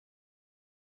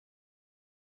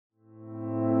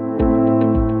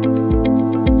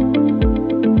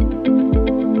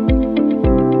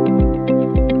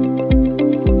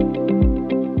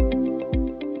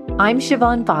I'm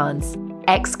Siobhan Barnes,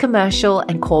 ex-commercial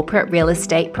and corporate real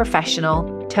estate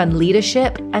professional turned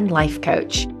leadership and life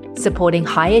coach, supporting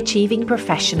high-achieving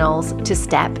professionals to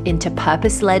step into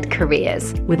purpose-led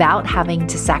careers without having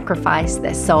to sacrifice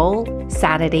their soul,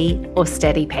 sanity, or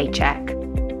steady paycheck.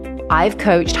 I've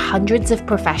coached hundreds of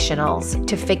professionals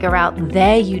to figure out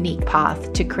their unique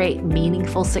path to create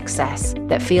meaningful success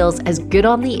that feels as good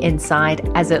on the inside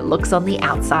as it looks on the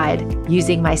outside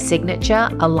using my signature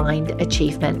aligned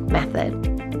achievement method.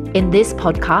 In this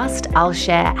podcast, I'll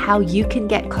share how you can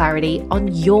get clarity on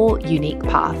your unique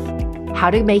path, how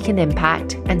to make an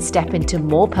impact and step into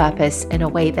more purpose in a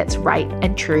way that's right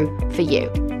and true for you.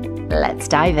 Let's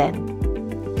dive in.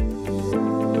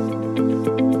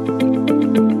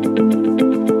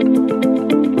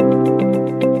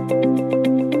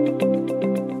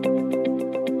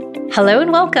 Hello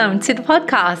and welcome to the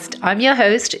podcast. I'm your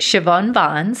host, Siobhan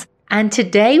Barnes, and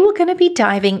today we're going to be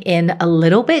diving in a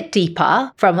little bit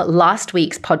deeper from last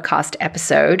week's podcast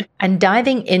episode and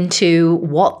diving into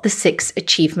what the 6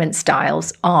 achievement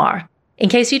styles are. In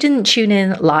case you didn't tune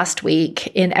in last week,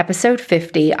 in episode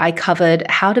 50, I covered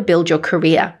how to build your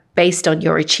career based on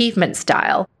your achievement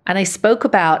style. And I spoke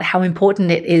about how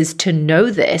important it is to know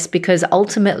this because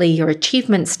ultimately your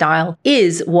achievement style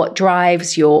is what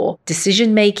drives your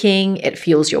decision making, it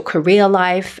fuels your career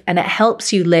life, and it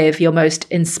helps you live your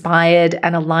most inspired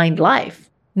and aligned life.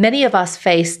 Many of us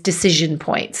face decision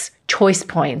points, choice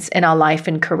points in our life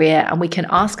and career, and we can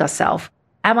ask ourselves,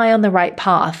 am I on the right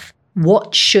path?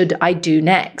 What should I do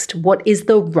next? What is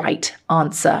the right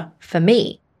answer for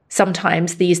me?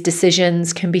 Sometimes these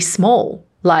decisions can be small,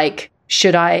 like,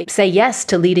 should I say yes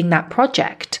to leading that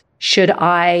project? Should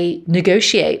I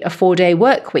negotiate a 4-day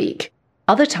work week?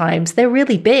 Other times they're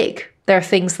really big. There are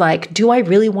things like, do I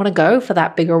really want to go for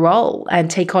that bigger role and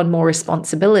take on more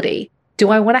responsibility? Do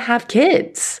I want to have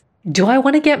kids? Do I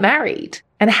want to get married?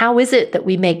 And how is it that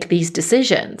we make these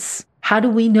decisions? How do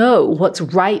we know what's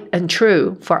right and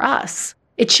true for us?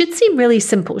 It should seem really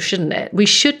simple, shouldn't it? We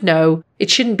should know. It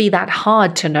shouldn't be that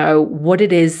hard to know what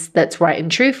it is that's right and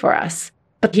true for us.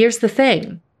 But here's the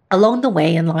thing. Along the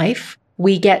way in life,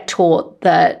 we get taught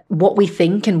that what we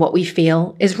think and what we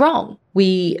feel is wrong.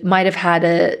 We might have had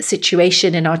a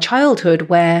situation in our childhood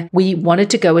where we wanted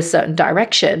to go a certain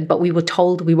direction, but we were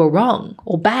told we were wrong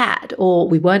or bad, or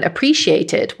we weren't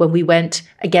appreciated when we went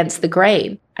against the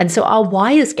grain. And so our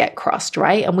wires get crossed,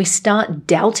 right? And we start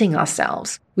doubting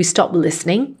ourselves. We stop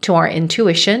listening to our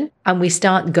intuition and we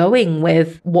start going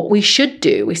with what we should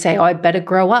do. We say, oh, I better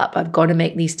grow up. I've got to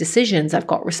make these decisions. I've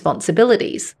got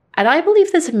responsibilities. And I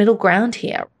believe there's a middle ground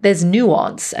here. There's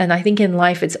nuance. And I think in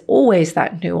life, it's always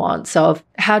that nuance of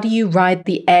how do you ride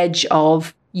the edge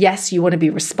of, yes, you want to be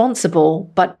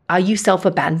responsible, but are you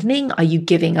self-abandoning? Are you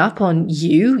giving up on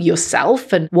you,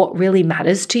 yourself, and what really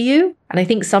matters to you? And I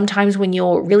think sometimes when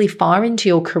you're really far into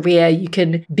your career, you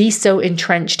can be so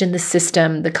entrenched in the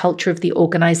system, the culture of the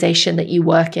organization that you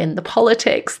work in, the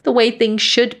politics, the way things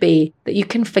should be, that you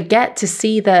can forget to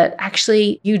see that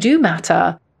actually you do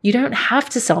matter. You don't have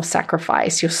to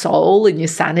self-sacrifice your soul and your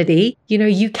sanity.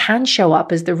 You can show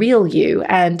up as the real you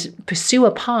and pursue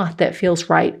a path that feels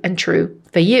right and true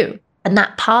for you. And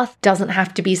that path doesn't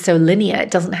have to be so linear.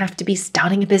 It doesn't have to be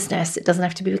starting a business. It doesn't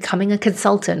have to be becoming a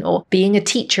consultant or being a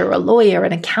teacher, a lawyer,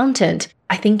 an accountant.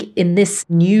 I think in this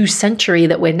new century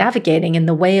that we're navigating in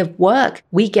the way of work,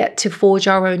 we get to forge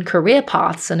our own career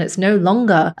paths, and it's no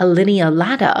longer a linear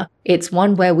ladder. It's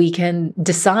one where we can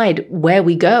decide where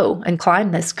we go and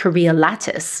climb this career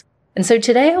lattice. And so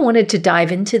today I wanted to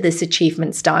dive into this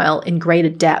achievement style in greater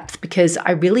depth because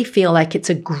I really feel like it's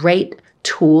a great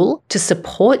tool to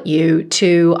support you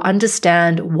to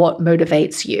understand what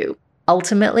motivates you.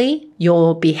 Ultimately,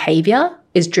 your behavior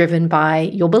is driven by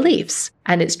your beliefs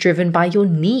and it's driven by your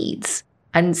needs.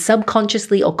 And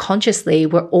subconsciously or consciously,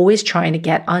 we're always trying to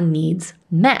get our needs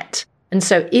met. And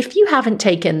so if you haven't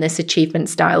taken this achievement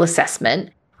style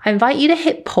assessment, I invite you to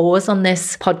hit pause on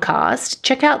this podcast,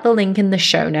 check out the link in the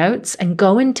show notes and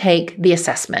go and take the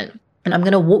assessment. And I'm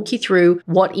going to walk you through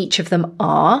what each of them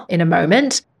are in a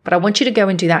moment, but I want you to go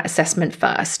and do that assessment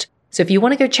first. So if you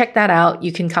want to go check that out,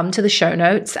 you can come to the show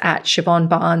notes at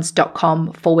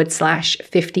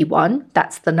siobhanbarnes.com/51.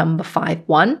 That's the number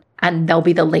 51. And there'll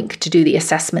be the link to do the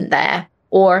assessment there.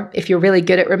 Or if you're really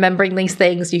good at remembering these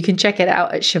things, you can check it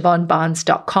out at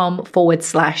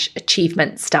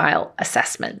siobhanbarnes.com/achievement style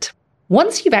assessment.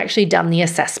 Once you've actually done the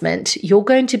assessment, you're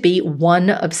going to be one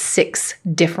of 6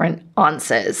 different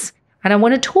answers. And I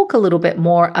want to talk a little bit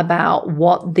more about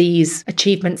what these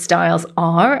achievement styles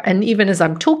are. And even as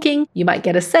I'm talking, you might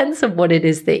get a sense of what it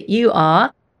is that you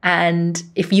are. And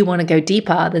if you want to go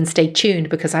deeper, then stay tuned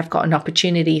because I've got an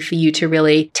opportunity for you to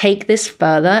really take this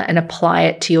further and apply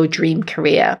it to your dream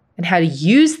career and how to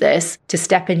use this to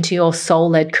step into your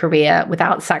soul-led career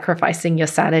without sacrificing your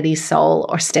sanity, soul,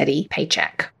 or steady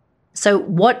paycheck. So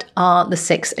what are the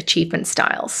 6 achievement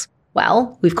styles?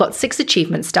 Well, we've got 6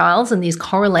 achievement styles, and these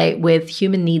correlate with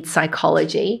human needs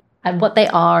psychology. And what they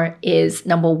are is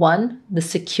number 1, the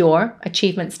secure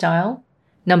achievement style.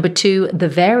 Number 2, the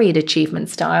varied achievement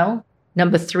style.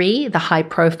 Number 3, the high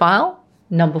profile.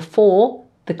 Number 4,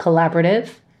 the collaborative.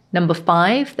 Number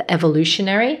 5, the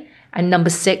evolutionary. And number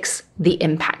 6, the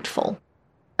impactful.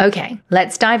 Okay,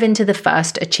 let's dive into the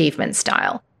first achievement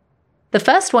style. The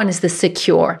first one is the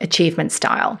secure achievement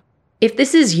style. If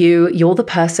this is you, you're the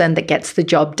person that gets the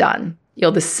job done.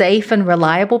 You're the safe and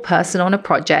reliable person on a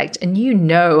project, and you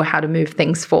know how to move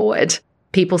things forward.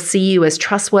 People see you as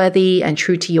trustworthy and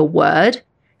true to your word.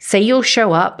 Say you'll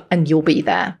show up and you'll be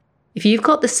there. If you've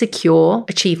got the secure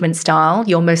achievement style,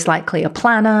 you're most likely a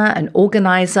planner, an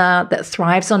organizer that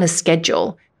thrives on a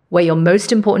schedule where your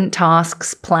most important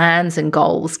tasks, plans, and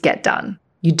goals get done.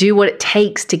 You do what it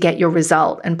takes to get your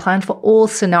result and plan for all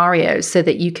scenarios so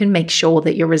that you can make sure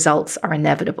that your results are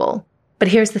inevitable. But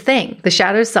here's the thing, the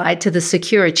shadow side to the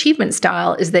secure achievement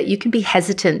style is that you can be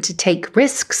hesitant to take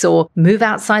risks or move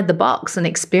outside the box and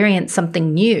experience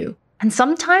something new. And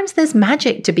sometimes there's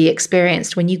magic to be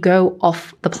experienced when you go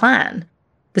off the plan.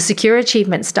 The secure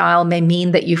achievement style may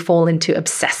mean that you fall into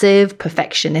obsessive,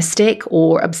 perfectionistic,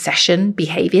 or obsession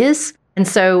behaviors. And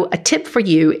so a tip for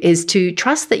you is to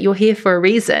trust that you're here for a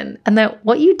reason and that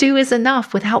what you do is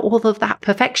enough without all of that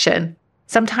perfection.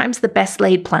 Sometimes the best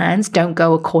laid plans don't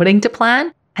go according to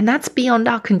plan, and that's beyond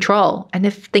our control. And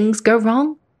if things go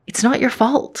wrong, it's not your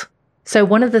fault. So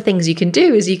one of the things you can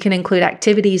do is you can include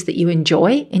activities that you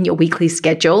enjoy in your weekly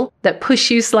schedule that push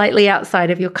you slightly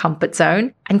outside of your comfort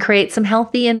zone and create some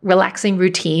healthy and relaxing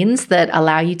routines that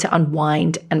allow you to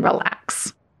unwind and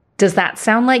relax. Does that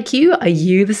sound like you? Are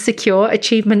you the secure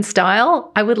achievement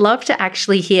style? I would love to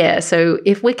actually hear. So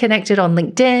if we're connected on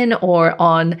LinkedIn or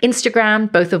on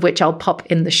Instagram, both of which I'll pop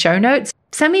in the show notes,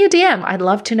 send me a DM. I'd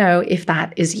love to know if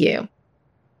that is you.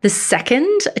 The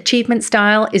second achievement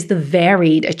style is the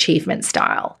varied achievement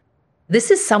style. This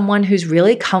is someone who's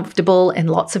really comfortable in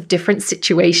lots of different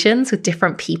situations with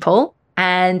different people,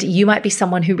 and you might be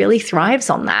someone who really thrives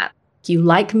on that. You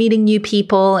like meeting new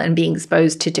people and being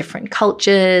exposed to different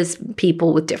cultures,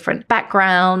 people with different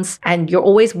backgrounds, and you're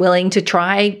always willing to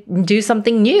try and do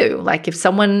something new. Like if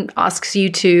someone asks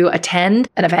you to attend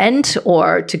an event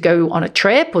or to go on a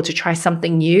trip or to try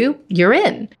something new, you're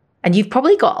in. And you've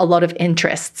probably got a lot of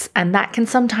interests, and that can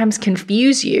sometimes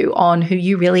confuse you on who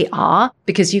you really are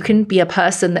because you can be a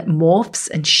person that morphs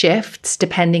and shifts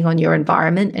depending on your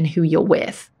environment and who you're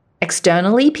with.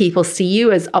 Externally, people see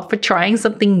you as up for trying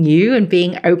something new and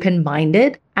being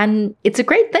open-minded. And it's a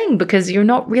great thing because you're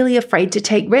not really afraid to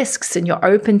take risks and you're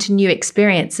open to new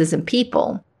experiences and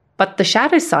people. But the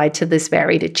shadow side to this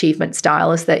varied achievement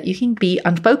style is that you can be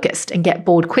unfocused and get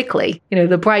bored quickly.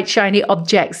 The bright, shiny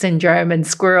object syndrome and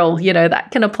squirrel,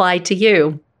 that can apply to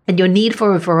you. And your need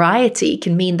for a variety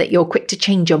can mean that you're quick to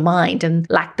change your mind and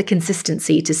lack the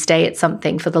consistency to stay at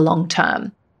something for the long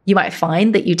term. You might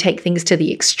find that you take things to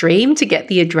the extreme to get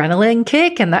the adrenaline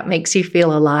kick, and that makes you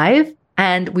feel alive.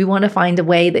 And we want to find a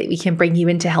way that we can bring you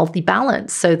into healthy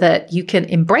balance so that you can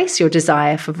embrace your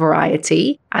desire for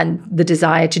variety and the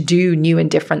desire to do new and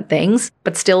different things,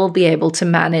 but still be able to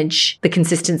manage the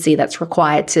consistency that's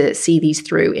required to see these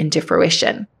through into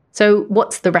fruition. So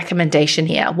what's the recommendation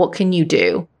here? What can you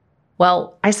do?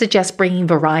 Well, I suggest bringing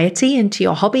variety into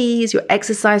your hobbies, your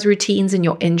exercise routines, and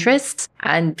your interests,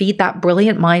 and feed that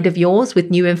brilliant mind of yours with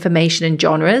new information and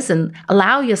genres, and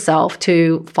allow yourself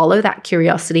to follow that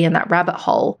curiosity and that rabbit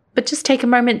hole. But just take a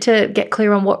moment to get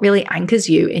clear on what really anchors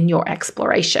you in your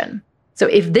exploration. So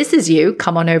if this is you,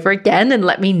 come on over again and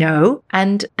let me know.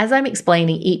 And as I'm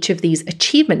explaining each of these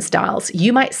achievement styles,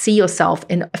 you might see yourself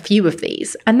in a few of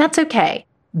these, and that's okay.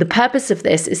 The purpose of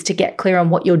this is to get clear on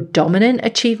what your dominant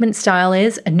achievement style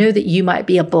is and know that you might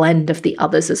be a blend of the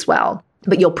others as well.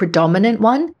 But your predominant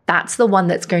one, that's the one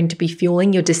that's going to be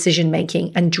fueling your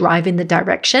decision-making and driving the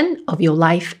direction of your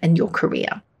life and your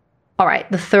career. All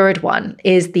right, the third one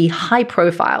is the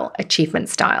high-profile achievement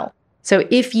style. So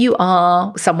if you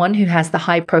are someone who has the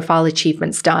high-profile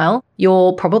achievement style,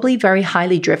 you're probably very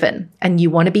highly driven and you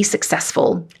want to be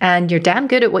successful and you're damn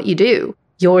good at what you do.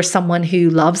 You're someone who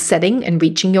loves setting and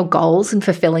reaching your goals and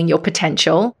fulfilling your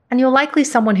potential. And you're likely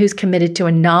someone who's committed to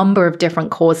a number of different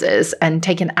causes and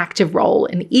take an active role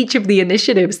in each of the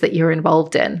initiatives that you're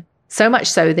involved in. So much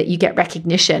so that you get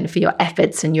recognition for your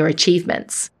efforts and your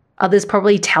achievements. Others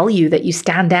probably tell you that you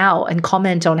stand out and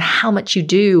comment on how much you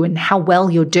do and how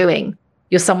well you're doing.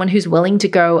 You're someone who's willing to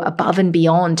go above and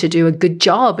beyond to do a good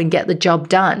job and get the job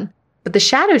done. But the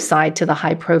shadow side to the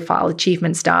high-profile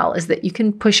achievement style is that you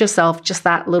can push yourself just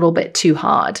that little bit too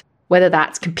hard, whether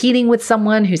that's competing with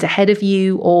someone who's ahead of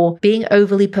you or being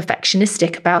overly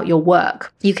perfectionistic about your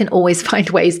work. You can always find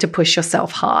ways to push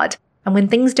yourself hard. And when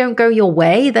things don't go your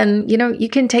way, then, you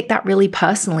can take that really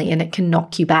personally and it can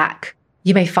knock you back.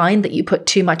 You may find that you put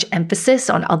too much emphasis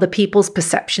on other people's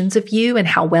perceptions of you and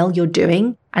how well you're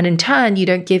doing. And in turn, you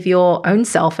don't give your own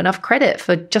self enough credit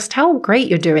for just how great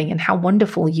you're doing and how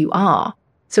wonderful you are.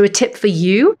 So a tip for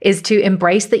you is to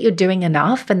embrace that you're doing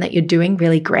enough and that you're doing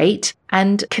really great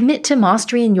and commit to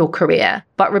mastery in your career.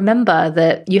 But remember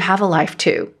that you have a life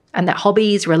too, and that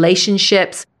hobbies,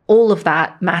 relationships, all of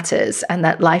that matters, and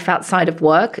that life outside of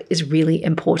work is really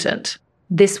important.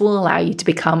 This will allow you to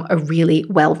become a really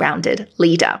well-rounded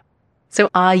leader. So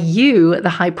are you the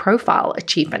high-profile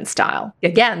achievement style?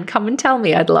 Again, come and tell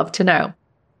me. I'd love to know.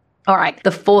 All right,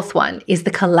 the fourth one is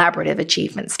the collaborative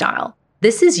achievement style.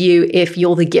 This is you if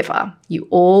you're the giver. You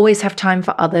always have time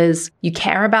for others. You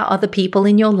care about other people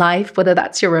in your life, whether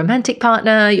that's your romantic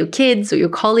partner, your kids, or your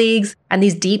colleagues. And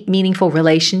these deep, meaningful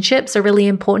relationships are really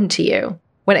important to you.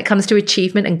 When it comes to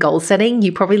achievement and goal setting,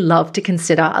 you probably love to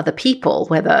consider other people,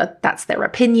 whether that's their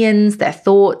opinions, their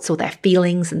thoughts, or their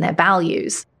feelings and their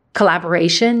values.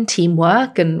 Collaboration,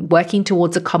 teamwork, and working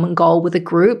towards a common goal with a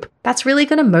group, that's really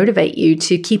going to motivate you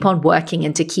to keep on working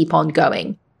and to keep on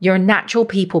going. You're a natural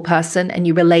people person and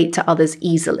you relate to others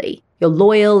easily. You're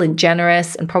loyal and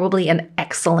generous and probably an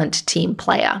excellent team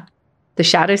player. The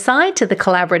shadow side to the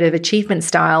collaborative achievement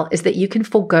style is that you can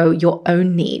forego your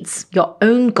own needs, your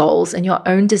own goals, and your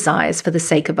own desires for the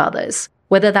sake of others.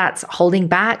 Whether that's holding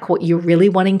back what you're really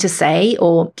wanting to say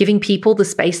or giving people the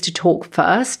space to talk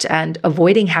first and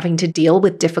avoiding having to deal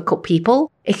with difficult people,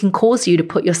 it can cause you to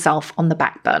put yourself on the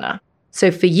back burner.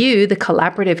 So for you, the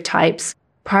collaborative types,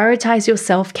 prioritize your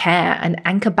self-care and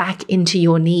anchor back into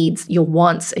your needs, your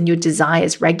wants, and your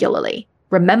desires regularly.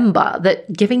 Remember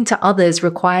that giving to others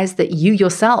requires that you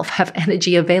yourself have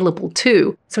energy available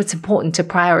too, so it's important to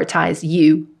prioritize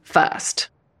you first.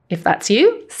 If that's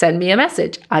you, send me a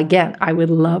message. Again, I would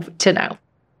love to know.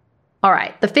 All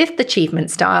right, the fifth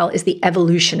achievement style is the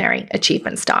evolutionary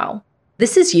achievement style.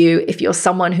 This is you if you're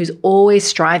someone who's always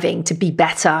striving to be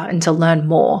better and to learn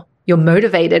more. You're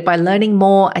motivated by learning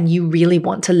more and you really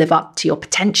want to live up to your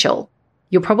potential.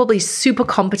 You're probably super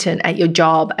competent at your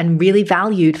job and really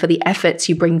valued for the efforts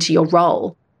you bring to your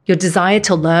role. Your desire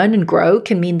to learn and grow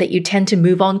can mean that you tend to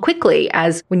move on quickly,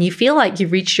 as when you feel like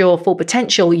you've reached your full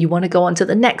potential, you want to go on to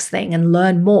the next thing and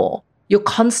learn more. Your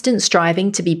constant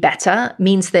striving to be better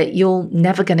means that you're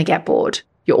never going to get bored.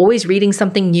 You're always reading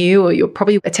something new, or you're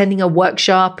probably attending a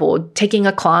workshop or taking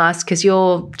a class because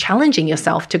you're challenging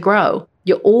yourself to grow.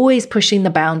 You're always pushing the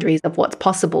boundaries of what's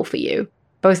possible for you,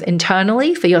 both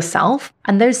internally for yourself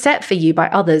and those set for you by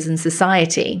others in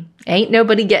society. Ain't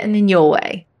nobody getting in your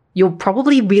way. You're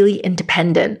probably really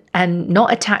independent and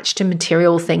not attached to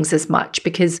material things as much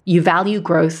because you value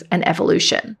growth and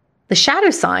evolution. The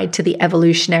shadow side to the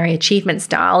evolutionary achievement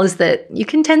style is that you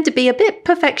can tend to be a bit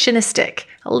perfectionistic,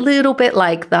 a little bit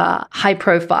like the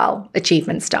high-profile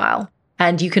achievement style.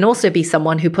 And you can also be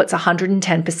someone who puts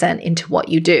 110% into what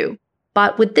you do.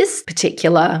 But with this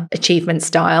particular achievement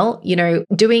style,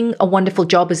 doing a wonderful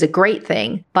job is a great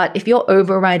thing. But if you're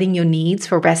overriding your needs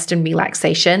for rest and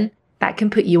relaxation, that can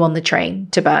put you on the train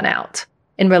to burnout.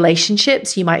 In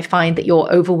relationships, you might find that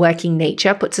your overworking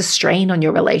nature puts a strain on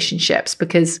your relationships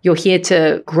because you're here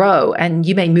to grow and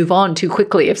you may move on too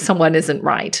quickly if someone isn't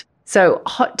right. So a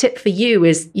hot tip for you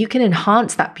is you can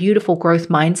enhance that beautiful growth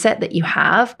mindset that you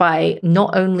have by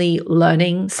not only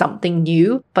learning something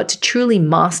new, but to truly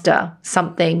master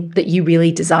something that you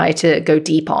really desire to go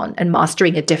deep on and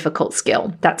mastering a difficult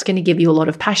skill. That's going to give you a lot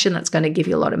of passion. That's going to give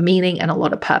you a lot of meaning and a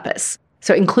lot of purpose.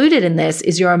 So included in this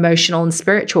is your emotional and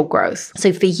spiritual growth.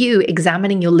 So for you,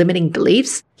 examining your limiting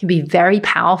beliefs can be very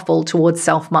powerful towards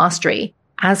self-mastery,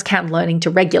 as can learning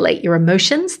to regulate your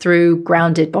emotions through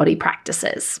grounded body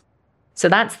practices. So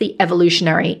that's the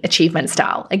evolutionary achievement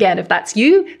style. Again, if that's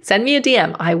you, send me a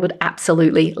DM. I would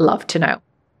absolutely love to know.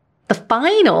 The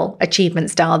final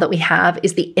achievement style that we have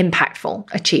is the impactful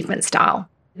achievement style.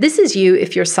 This is you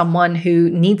if you're someone who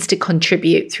needs to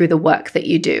contribute through the work that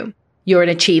you do. You're an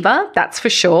achiever, that's for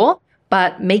sure,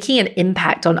 but making an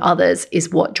impact on others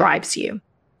is what drives you.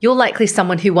 You're likely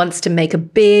someone who wants to make a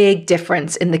big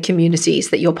difference in the communities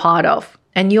that you're part of.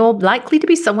 And you're likely to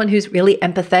be someone who's really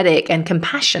empathetic and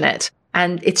compassionate.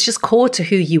 And it's just core to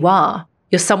who you are.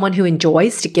 You're someone who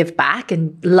enjoys to give back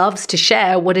and loves to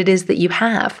share what it is that you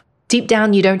have. Deep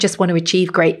down, you don't just want to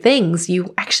achieve great things,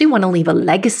 you actually want to leave a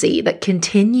legacy that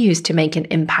continues to make an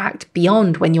impact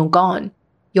beyond when you're gone.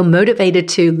 You're motivated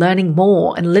to learning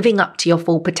more and living up to your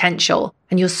full potential,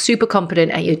 and you're super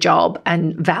competent at your job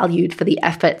and valued for the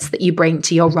efforts that you bring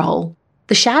to your role.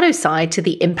 The shadow side to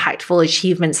the impactful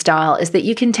achievement style is that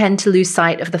you can tend to lose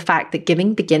sight of the fact that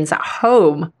giving begins at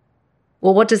home.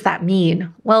 Well, what does that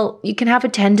mean? Well, you can have a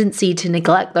tendency to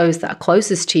neglect those that are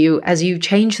closest to you as you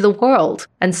change the world.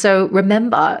 And so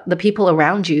remember the people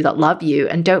around you that love you,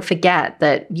 and don't forget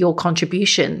that your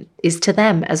contribution is to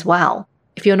them as well.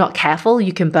 If you're not careful,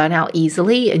 you can burn out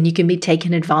easily and you can be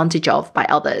taken advantage of by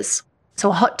others. So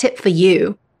a hot tip for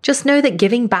you, just know that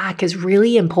giving back is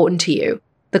really important to you.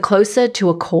 The closer to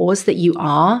a cause that you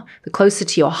are, the closer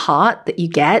to your heart that you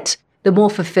get, the more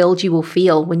fulfilled you will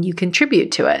feel when you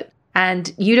contribute to it.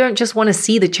 And you don't just want to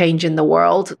see the change in the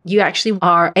world, you actually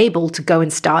are able to go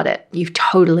and start it. You've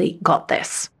totally got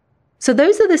this. So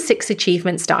those are the 6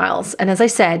 achievement styles. And as I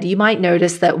said, you might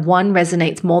notice that one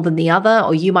resonates more than the other,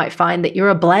 or you might find that you're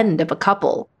a blend of a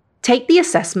couple. Take the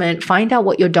assessment, find out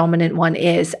what your dominant one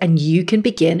is, and you can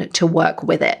begin to work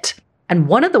with it. And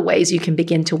one of the ways you can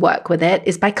begin to work with it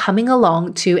is by coming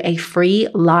along to a free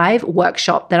live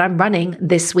workshop that I'm running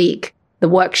this week. The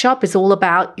workshop is all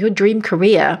about your dream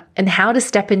career and how to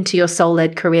step into your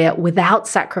soul-led career without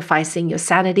sacrificing your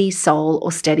sanity, soul,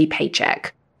 or steady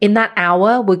paycheck. In that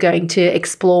hour, we're going to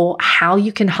explore how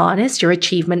you can harness your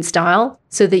achievement style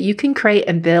so that you can create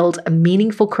and build a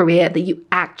meaningful career that you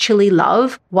actually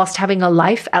love whilst having a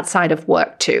life outside of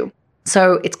work too.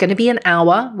 So it's going to be an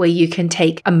hour where you can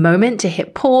take a moment to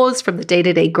hit pause from the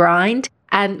day-to-day grind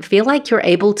and feel like you're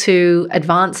able to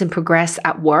advance and progress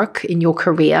at work in your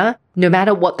career, no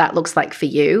matter what that looks like for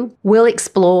you. We'll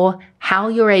explore how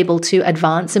you're able to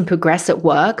advance and progress at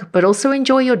work, but also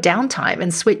enjoy your downtime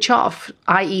and switch off,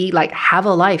 i.e. like have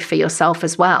a life for yourself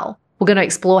as well. We're going to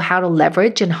explore how to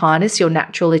leverage and harness your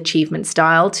natural achievement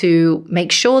style to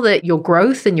make sure that your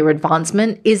growth and your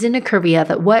advancement is in a career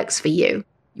that works for you.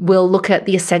 We'll look at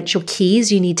the essential keys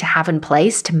you need to have in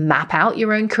place to map out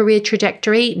your own career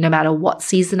trajectory, no matter what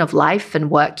season of life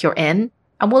and work you're in.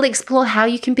 And we'll explore how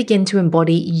you can begin to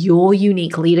embody your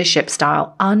unique leadership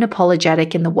style,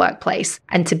 unapologetic in the workplace,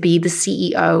 and to be the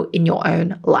CEO in your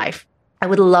own life. I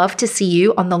would love to see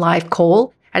you on the live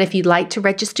call. And if you'd like to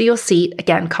register your seat,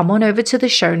 again, come on over to the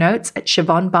show notes at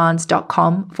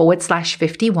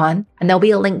siobhanbarnes.com/51, and there'll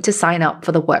be a link to sign up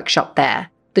for the workshop there.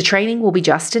 The training will be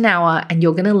just an hour, and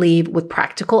you're going to leave with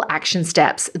practical action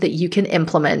steps that you can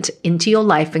implement into your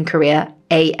life and career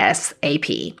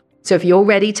ASAP. So if you're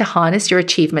ready to harness your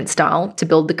achievement style to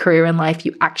build the career and life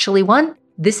you actually want,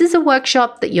 this is a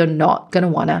workshop that you're not going to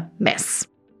want to miss.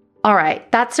 All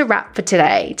right, that's a wrap for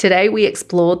today. Today we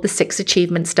explored the 6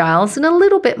 achievement styles in a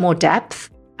little bit more depth,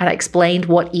 and I explained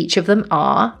what each of them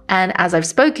are. And as I've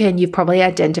spoken, you've probably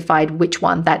identified which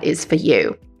one that is for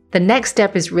you. The next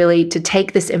step is really to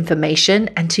take this information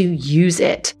and to use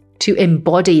it, to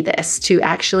embody this, to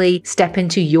actually step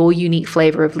into your unique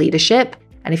flavor of leadership.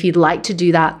 And if you'd like to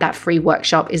do that, that free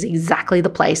workshop is exactly the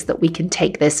place that we can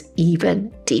take this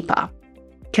even deeper.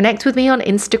 Connect with me on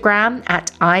Instagram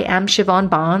at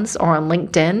 @IamSiobhanBarnes or on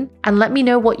LinkedIn, and let me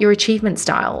know what your achievement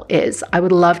style is. I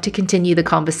would love to continue the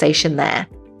conversation there.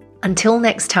 Until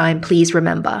next time, please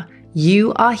remember,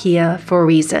 you are here for a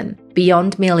reason,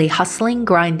 beyond merely hustling,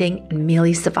 grinding, and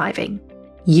merely surviving.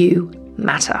 You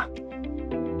matter.